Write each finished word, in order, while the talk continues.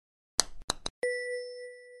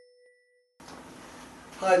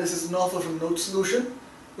Hi, this is Naufal from Note Solution.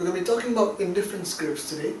 We're going to be talking about indifference curves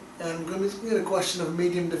today, and we're going to be looking at a question of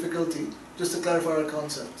medium difficulty just to clarify our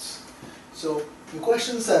concepts. So, the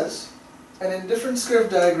question says, an indifference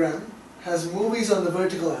curve diagram has movies on the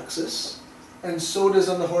vertical axis and sodas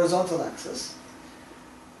on the horizontal axis.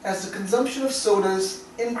 As the consumption of sodas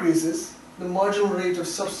increases, the marginal rate of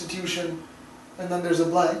substitution, and then there's a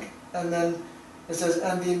blank, and then it says,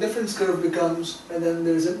 and the indifference curve becomes, and then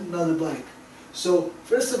there's another blank. So,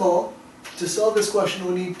 first of all, to solve this question,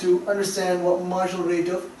 we need to understand what marginal rate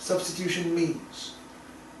of substitution means.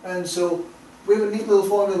 And so, we have a neat little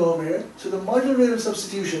formula over here. So, the marginal rate of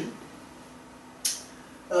substitution,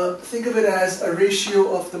 think of it as a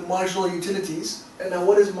ratio of the marginal utilities. And now,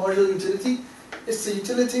 what is marginal utility? It's the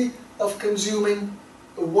utility of consuming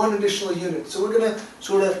one additional unit. So, we're going to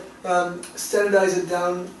sort of standardize it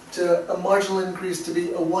down to a marginal increase to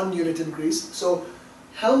be a 1 unit increase. So,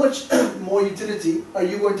 how much more utility are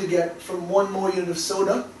you going to get from one more unit of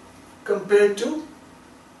soda compared to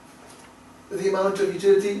the amount of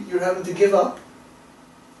utility you're having to give up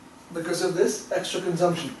because of this extra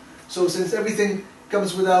consumption? So since everything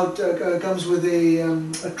comes with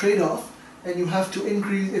a trade-off, and you have to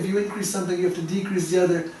increase, if you increase something, you have to decrease the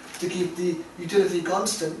other to keep the utility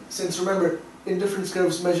constant. Since remember, indifference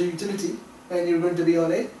curves measure utility, and you're going to be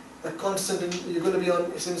on a constant, and you're going to be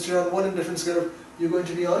on, since you're on one indifference curve, you're going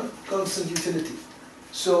to be on constant utility.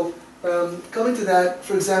 So, coming to that,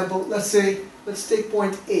 for example, let's take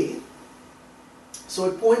point A.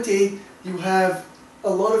 So at point A, you have a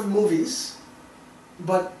lot of movies,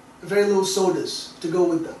 but very little sodas to go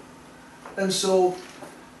with them. And so,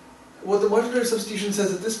 what the marginal rate of substitution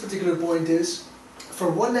says at this particular point is,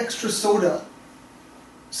 for one extra soda,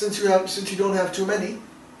 since you don't have too many,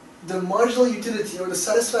 the marginal utility or the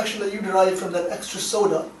satisfaction that you derive from that extra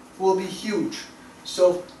soda will be huge.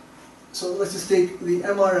 So let's just take the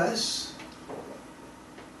MRS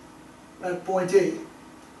at point A.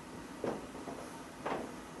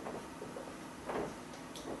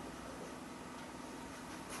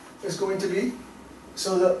 Is going to be,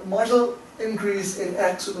 so the marginal increase in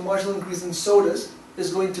X, or the marginal increase in sodas,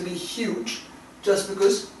 is going to be huge just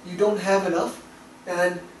because you don't have enough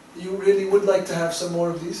and you really would like to have some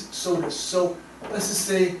more of these sodas. So let's just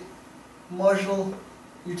say marginal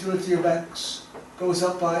utility of X goes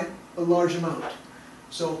up by a large amount.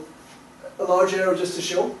 So a large arrow just to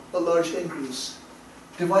show a large increase.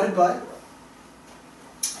 Divided by,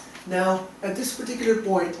 now at this particular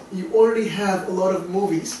point you already have a lot of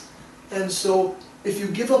movies, and so if you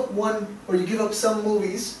give up one, or you give up some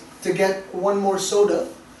movies to get one more soda,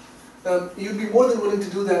 you'd be more than willing to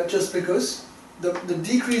do that just because the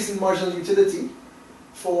decrease in marginal utility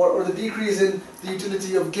or the decrease in the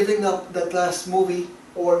utility of giving up that last movie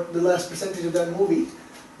or the last percentage of that movie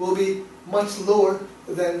will be much lower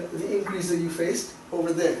than the increase that you faced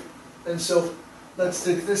over there. And so let's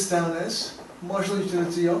take this down as marginal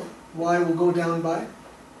utility of Y will go down by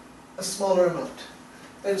a smaller amount.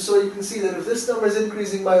 And so you can see that if this number is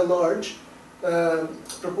increasing by a large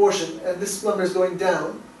proportion and this number is going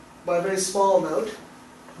down by a very small amount,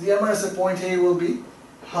 the MRS at point A will be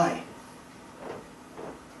high.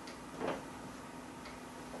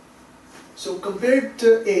 So compared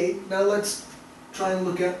to A, now let's try and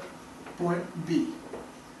look at point B.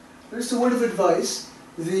 Just a word of advice,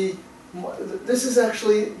 this is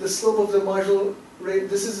actually the slope of the marginal rate,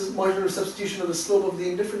 this is the marginal substitution of the slope of the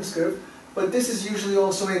indifference curve, but this is usually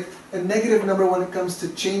also a negative number when it comes to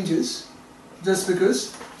changes, just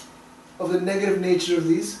because of the negative nature of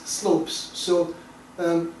these slopes. So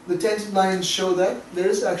the tangent lines show that there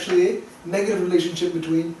is actually a negative relationship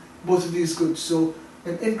between both of these goods. So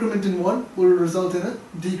an increment in one will result in a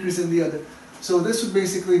decrease in the other. So this would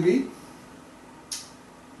basically be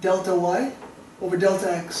delta y over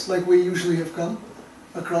delta x, like we usually have come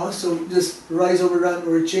across. So just rise over run,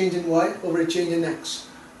 or a change in y over a change in x.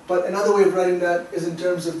 But another way of writing that is in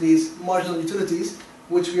terms of these marginal utilities,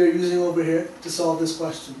 which we are using over here to solve this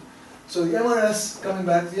question. So the MRS, coming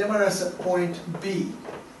back, the MRS at point B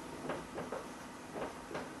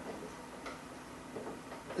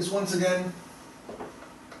is once again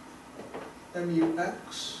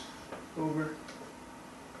MUX over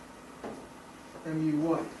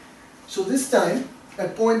MUY. So this time,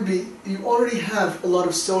 at point B, you already have a lot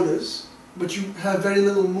of sodas, but you have very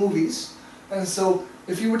little movies. And so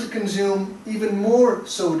if you were to consume even more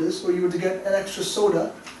sodas, or you were to get an extra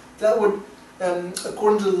soda, that would,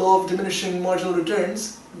 according to the law of diminishing marginal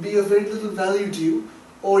returns, be of very little value to you,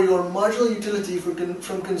 or your marginal utility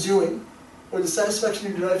from consuming, or the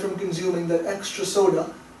satisfaction you derive from consuming that extra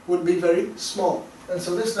soda would be very small. And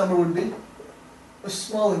so this number would be a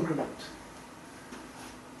small increment.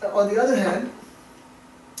 On the other hand,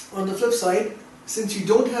 on the flip side, since you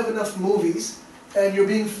don't have enough movies and you're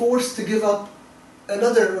being forced to give up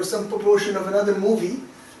another or some proportion of another movie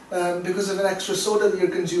because of an extra soda that you're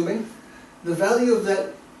consuming, the value of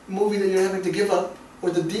that movie that you're having to give up, or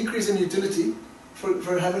the decrease in utility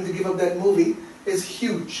for having to give up that movie, is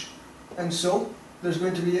huge. And so there's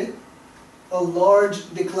going to be a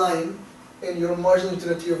large decline in your marginal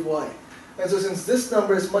utility of y. And so since this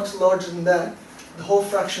number is much larger than that, the whole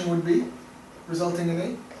fraction would be resulting in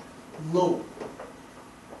a low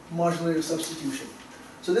marginal rate of substitution.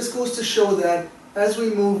 So this goes to show that as we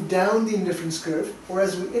move down the indifference curve, or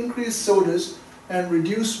as we increase sodas and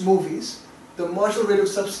reduce movies, the marginal rate of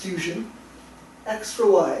substitution, x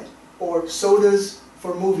for y, or sodas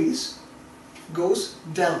for movies, goes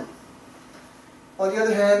down. On the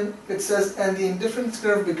other hand, it says, and the indifference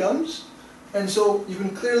curve becomes, and so you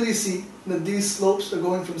can clearly see that these slopes are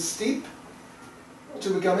going from steep to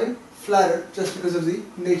becoming flatter just because of the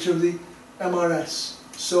nature of the MRS.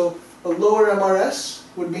 So a lower MRS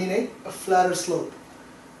would mean a flatter slope.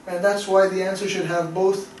 And that's why the answer should have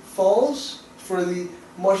both falls for the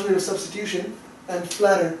marginal rate of substitution and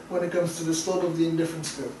flatter when it comes to the slope of the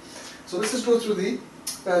indifference curve. So let's just go through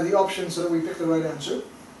the options so that we pick the right answer.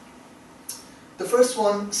 The first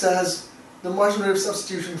one says the marginal rate of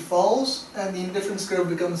substitution falls and the indifference curve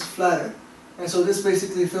becomes flatter. And so this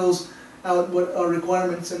basically fills out what our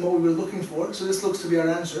requirements and what we were looking for. So this looks to be our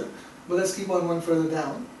answer. But let's keep on one further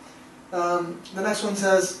down. The next one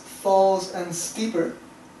says falls and steeper.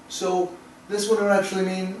 So this would actually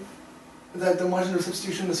mean that the margin of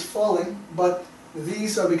substitution is falling, but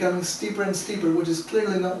these are becoming steeper and steeper, which is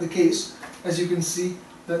clearly not the case, as you can see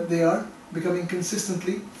that they are becoming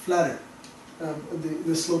consistently flatter,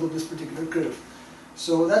 the slope of this particular curve.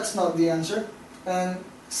 So that's not the answer. And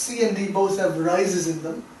C and D both have rises in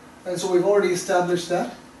them, and so we've already established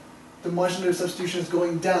that the marginal rate of substitution is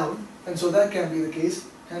going down, and so that can't be the case.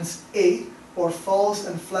 Hence A, or falls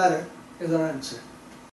and flatter, is our answer.